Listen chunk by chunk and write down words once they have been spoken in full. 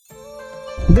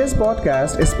This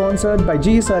podcast is sponsored by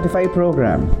G Certify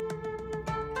program.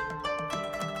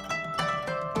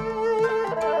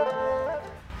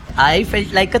 I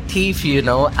felt like a thief,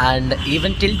 and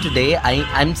even till today,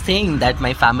 I'm saying that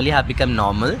my family have become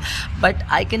normal, but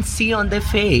I can see on their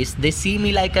face, they see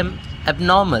me like I'm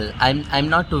abnormal. I'm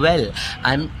not well.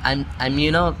 I'm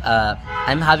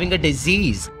having a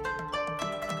disease.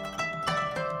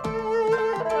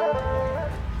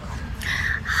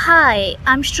 Hi,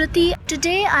 I'm Shruti.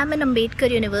 Today I'm in Ambedkar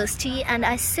University and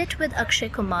I sit with Akshay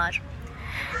Kumar.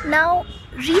 Now,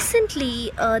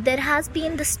 recently there has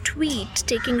been this tweet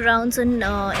taking rounds on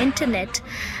internet,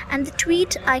 and the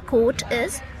tweet I quote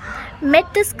is,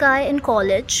 "Met this guy in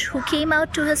college who came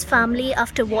out to his family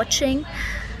after watching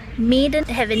Made in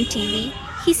Heaven TV.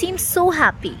 He seems so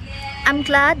happy. I'm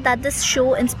glad that this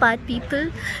show inspired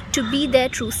people to be their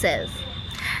true self."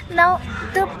 Now,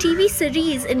 the TV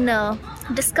series in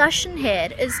discussion here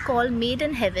is called Made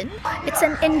in Heaven. It's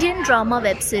an Indian drama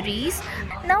web series.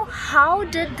 Now, how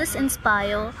did this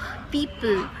inspire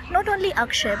people, not only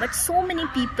Akshay, but so many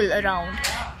people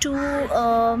around, to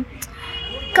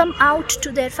come out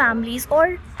to their families, or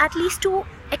at least to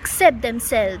accept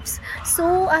themselves?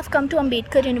 So I've come to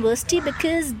Ambedkar University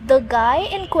because the guy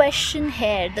in question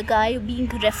here, the guy being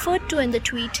referred to in the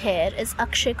tweet here, is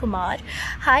Akshay Kumar.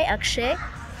 Hi Akshay.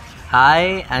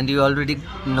 Hi, and you already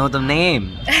know the name.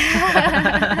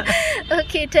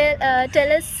 Okay,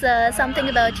 tell us something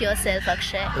about yourself,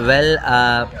 Akshay. Well,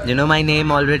 you know my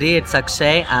name already. It's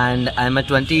Akshay, and I'm a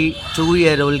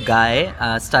 22-year-old guy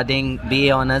studying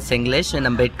BA Honours English in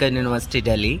Ambedkar University,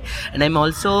 Delhi. And I'm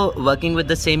also working with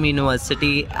the same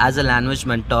university as a language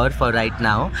mentor for right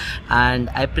now. And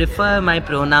I prefer my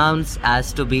pronouns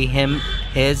as to be him,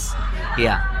 his,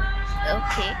 yeah.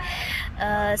 Okay.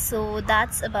 So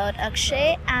that's about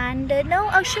Akshay, and now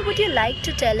Akshay, would you like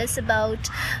to tell us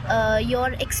about your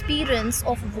experience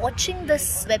of watching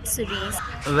this web series?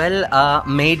 Well,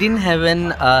 Made in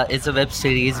Heaven is a web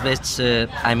series which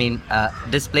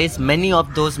displays many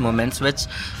of those moments which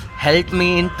helped me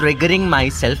in triggering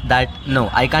myself that no,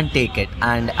 I can't take it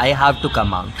and I have to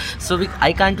come out. So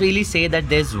I can't really say that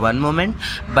there's one moment,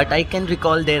 but I can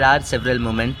recall there are several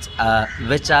moments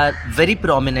which are very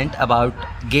prominent about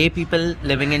gay people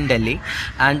living in Delhi,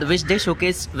 and which they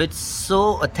showcase with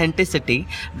so authenticity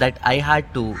that I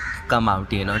had to come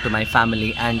out, to my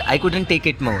family, and I couldn't take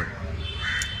it more.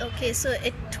 Okay, so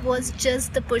it was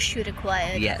just the push you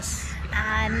required. Yes.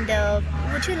 And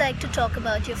would you like to talk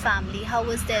about your family? How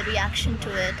was their reaction to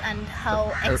it, and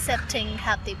how accepting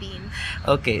have they been?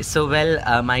 Okay, so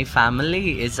my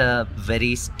family is a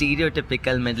very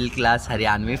stereotypical middle-class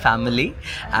Haryanvi family,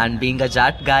 and being a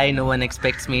Jat guy, no one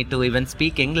expects me to even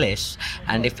speak English.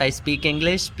 And if I speak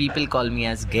English, people call me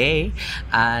as gay.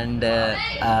 And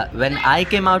when I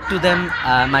came out to them,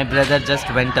 my brother just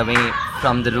went away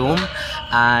from the room,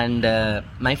 and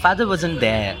my father wasn't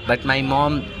there, but my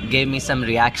mom gave me some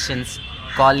reactions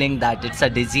calling that it's a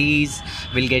disease,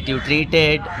 will get you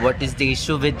treated, what is the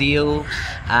issue with you.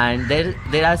 And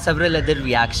there are several other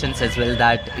reactions as well,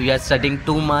 that you are studying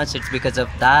too much, it's because of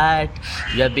that,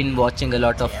 you have been watching a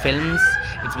lot of films,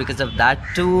 it's because of that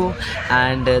too.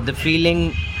 And the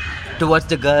feeling towards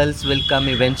the girls will come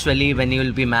eventually when you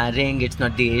will be marrying. It's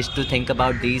not the age to think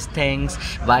about these things.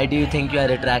 Why do you think you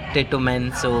are attracted to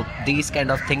men? So these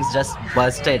kind of things just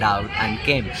bursted out and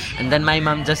came. And then my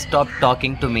mom just stopped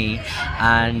talking to me,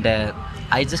 and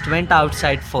I just went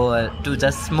outside to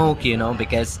just smoke,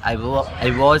 because I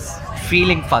was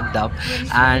feeling fucked up.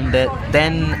 And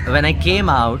then when I came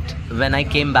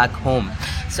back home,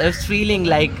 so I was feeling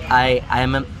like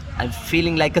I'm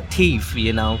feeling like a thief,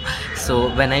 So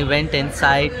when I went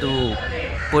inside to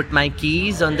put my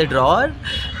keys on the drawer,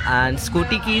 and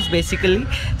scooty keys basically,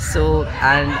 so,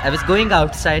 and I was going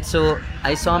outside, so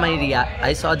I saw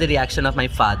the reaction of my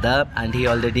father, and he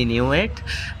already knew it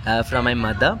from my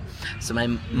mother. So my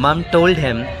mom told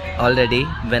him already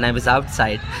when I was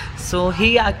outside. So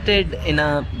he acted in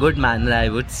a good manner, I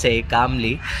would say,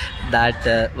 calmly,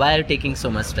 that why are you taking so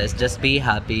much stress? Just be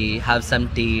happy, have some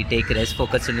tea, take rest,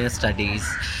 focus on your studies,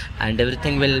 and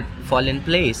everything will fall in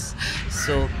place.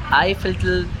 So I felt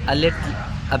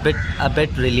a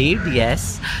bit relieved,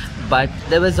 yes, but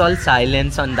there was all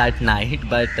silence on that night.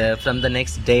 But from the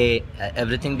next day,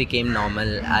 everything became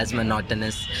normal, as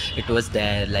monotonous it was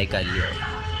there like earlier.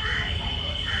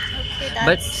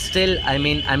 But still,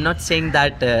 I'm not saying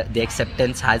that the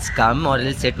acceptance has come or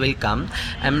else it will come.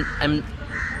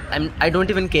 I don't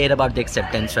even care about the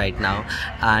acceptance right now,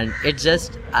 and it's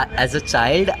just as a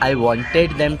child I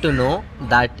wanted them to know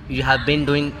that you have been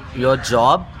doing your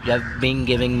job, you have been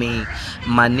giving me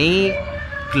money,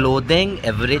 clothing,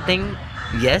 everything,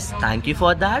 Yes, thank you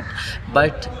for that.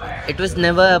 But it was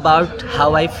never about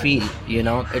how I feel,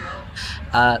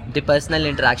 the personal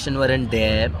interaction weren't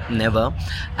there, never.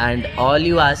 And all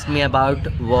you asked me about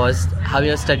was how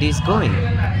your studies going,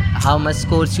 how much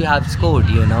scores you have scored,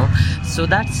 So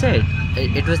that's it.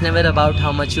 It was never about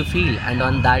how much you feel. And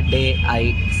on that day,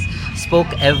 I spoke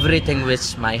everything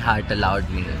which my heart allowed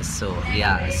me. So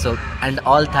yeah, and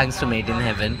all thanks to Made in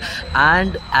Heaven,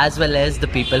 and as well as the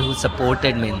people who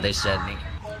supported me in this journey.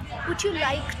 Would you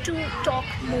like to talk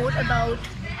more about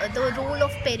the role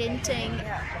of parenting?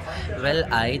 Well,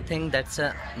 I think that's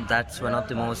one of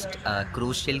the most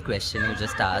crucial question you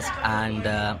just asked, and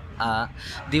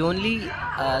the only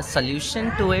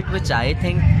solution to it, which I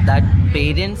think that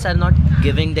parents are not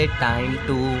giving their time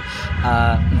to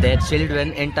their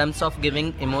children in terms of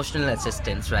giving emotional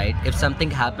assistance. Right? If something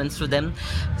happens to them,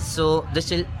 so the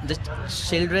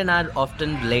children are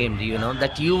often blamed.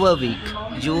 That you were weak,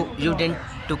 you didn't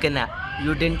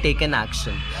you didn't take an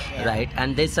action, right?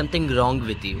 And there's something wrong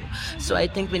with you. So I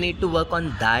think we need to work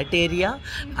on that area,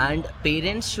 and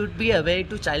parents should be aware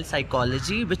to child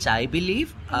psychology, which I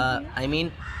believe.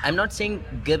 I'm not saying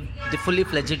give the fully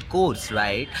fledged course,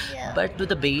 right? Yeah. But to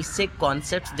the basic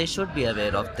concepts, they should be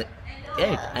aware of it.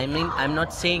 I'm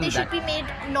not saying They that. should be made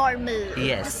normal.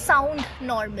 Yes. Just sound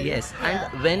normal. Yes, Yeah.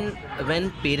 and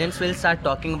when parents will start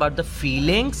talking about the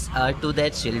feelings to their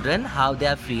children, how they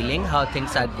are feeling, how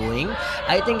things are going,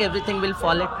 I think everything will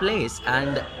fall at place.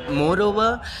 And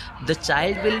moreover, the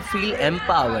child will feel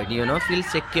empowered, feel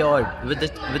secured with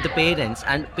the parents,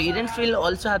 and parents will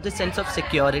also have the sense of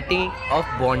security of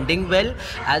bonding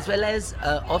as well as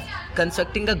of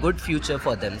constructing a good future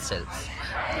for themselves.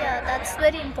 Yeah, that's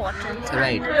very important.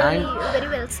 Right, Very, and very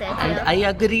well said. And Yeah. I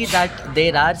agree that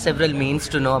there are several means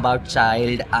to know about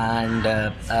child and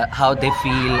how they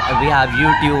feel. We have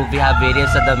YouTube, we have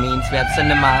various other means, we have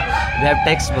cinema, we have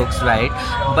textbooks, right?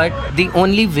 But the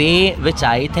only way which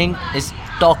I think is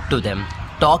talk to them.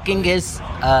 Talking is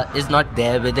not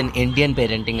there within Indian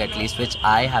parenting, at least, which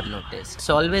I have noticed. It's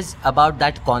always about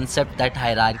that concept, that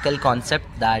hierarchical concept,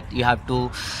 that you have to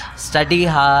study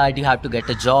hard, you have to get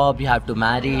a job, you have to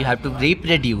marry, you have to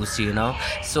reproduce,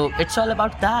 So it's all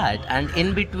about that. And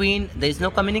in between, there is no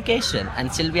communication.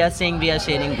 And still we are saying we are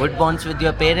sharing good bonds with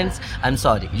your parents. I'm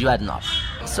sorry, you are not.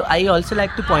 So I also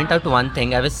like to point out one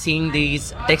thing. I was seeing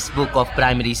these textbook of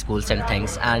primary schools and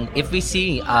things, and if we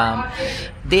see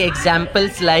the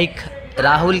examples like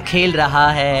Rahul खेल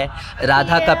रहा है,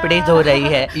 Radha कपड़े धो रही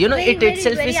है, it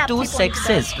itself is too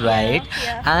sexist, right?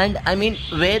 Yeah. And I mean,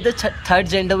 where the third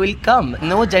gender will come?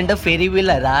 No gender fairy will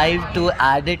arrive to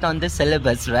add it on the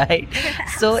syllabus, right?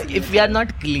 So if we are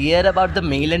not clear about the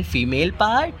male and female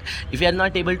part, if we are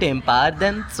not able to empower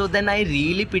them, so then I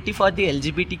really pity for the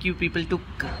LGBTQ people to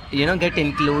get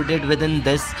included within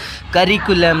this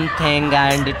curriculum thing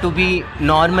and to be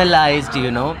normalized,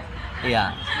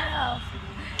 yeah.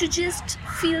 To just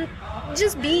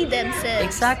be themselves.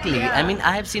 Exactly. Yeah. I mean,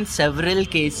 I have seen several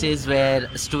cases where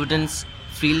students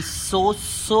feel so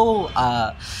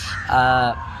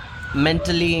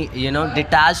mentally,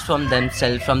 detached from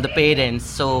themselves, from the parents,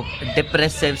 so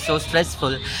depressive, so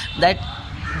stressful, that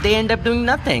they end up doing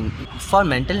nothing. For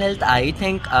mental health, I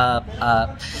think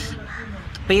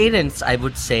parents, I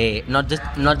would say, not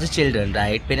the children,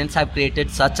 right? Parents have created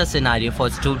such a scenario for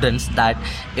students that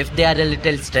if they are a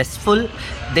little stressful,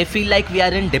 they feel like we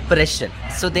are in depression.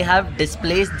 So they have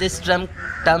displaced this term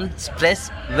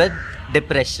stress with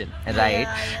depression, right?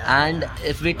 Yeah. And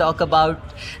if we talk about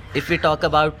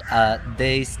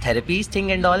this therapies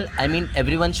thing and all, I mean,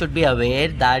 everyone should be aware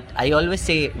that I always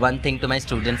say one thing to my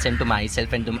students and to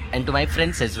myself and to my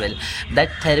friends as well, that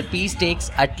therapies takes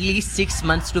at least 6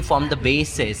 months to form the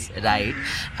basis, right?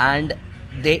 And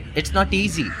it's not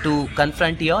easy to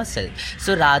confront yourself.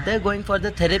 So rather going for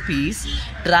the therapies,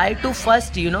 try to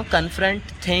first confront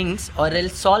things or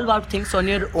else solve out things on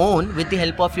your own with the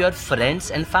help of your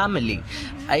friends and family.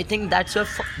 I think that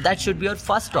should be your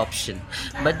first option.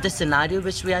 But the scenario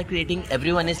which we are creating,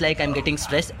 everyone is like, I'm getting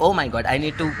stressed, oh my god, I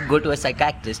need to go to a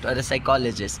psychiatrist or a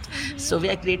psychologist. So we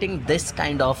are creating this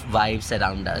kind of vibes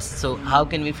around us. So how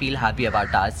can we feel happy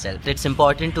about ourselves? It's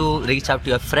important to reach out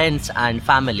to your friends and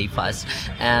family first.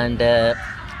 And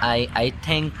I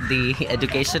think the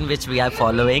education which we are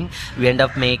following, we end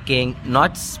up making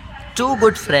not too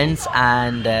good friends,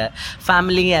 and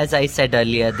family, as I said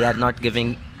earlier, they are not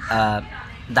giving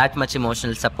that much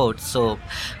emotional support. So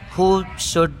who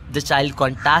should the child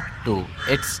contact to?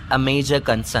 It's a major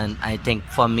concern, I think,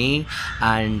 for me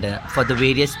and for the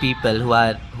various people who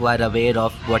are aware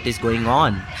of what is going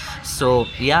on. So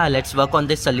yeah, let's work on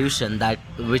this solution, that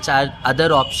which are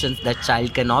other options that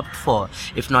child can opt for.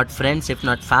 If not friends, if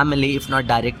not family, if not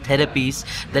direct therapies,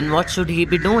 then what should he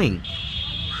be doing?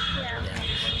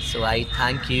 So I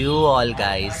thank you all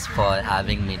guys for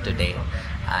having me today,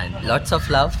 and lots of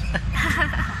love.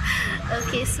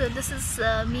 Okay, so this is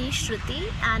me,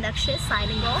 Shruti, and Akshay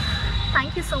signing off.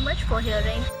 Thank you so much for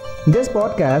hearing. This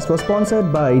podcast was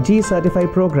sponsored by G Certify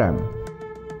Program.